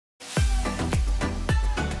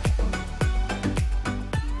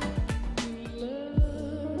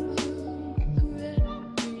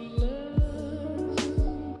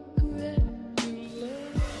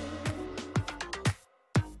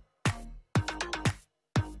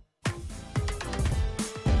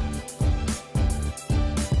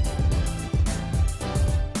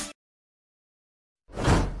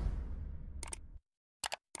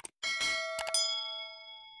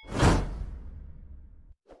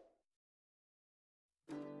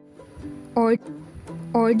or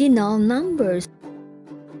ordinal numbers.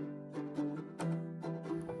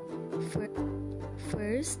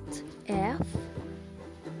 First, F,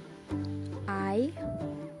 I,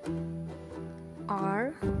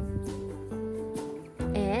 R,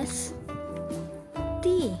 S,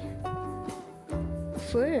 T.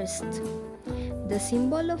 First, the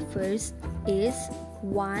symbol of first is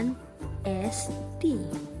 1ST.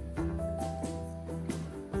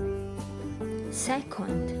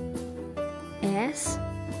 Second, S,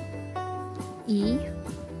 E,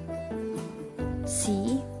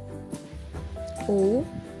 C, O,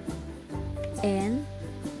 N,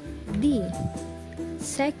 D.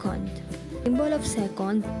 Second, symbol of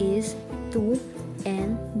second is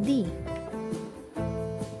 2ND.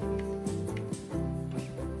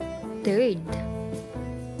 Third,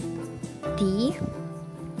 T,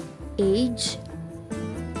 H,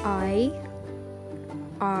 I,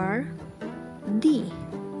 R, D.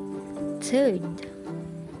 Third,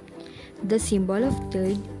 the symbol of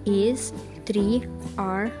third is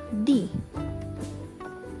 3RD.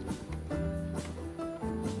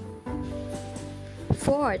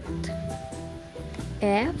 Fourth,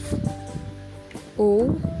 F,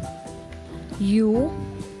 O, U,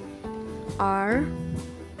 R,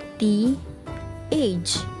 T,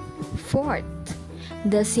 H. Fourth,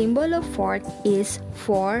 the symbol of fourth is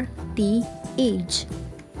 4TH.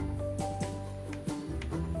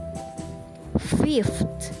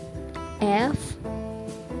 Fifth, F,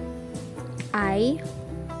 I,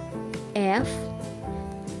 F,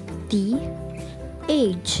 T,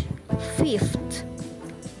 H. Fifth,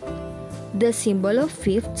 the symbol of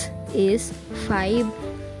fifth is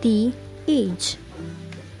 5TH.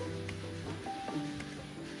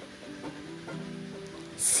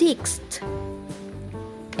 Sixth,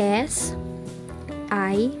 S,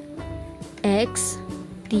 I, X,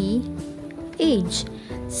 T, H.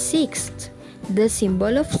 Sixth, the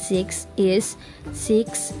symbol of six is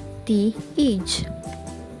 6TH.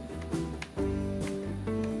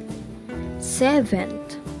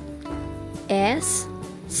 Seventh, S,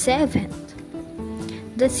 seventh.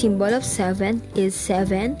 The symbol of seven is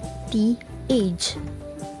 7TH.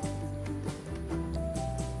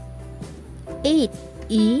 Eighth,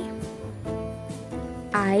 E,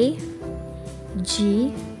 I,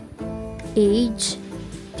 G, H,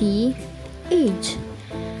 T, H.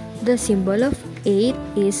 The symbol of 8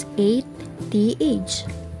 is 8TH.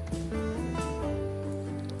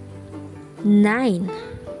 9,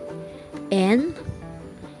 N,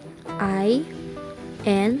 I,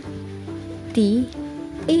 N, T,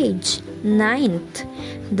 H. Ninth,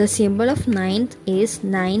 the symbol of ninth is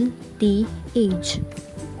 9TH.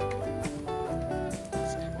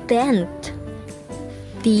 10th,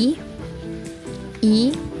 T,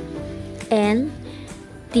 E, N,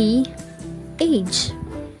 T, H.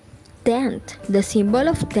 10th, the symbol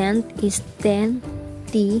of 10th is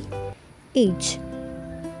 10TH.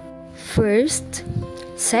 First,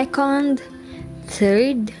 second,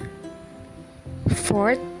 third,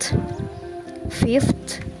 fourth,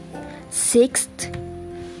 fifth, sixth,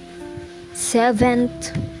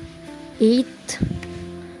 seventh, eighth,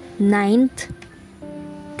 ninth,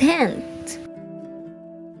 10th.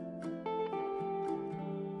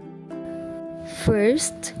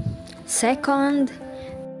 First, second,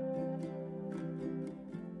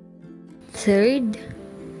 third,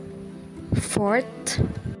 fourth,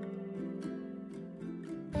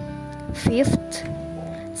 fifth,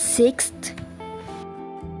 sixth,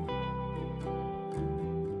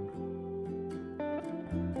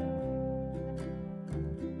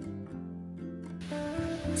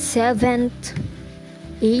 seventh,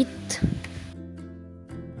 eighth,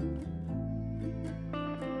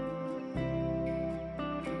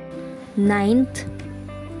 ninth,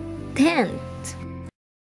 10th.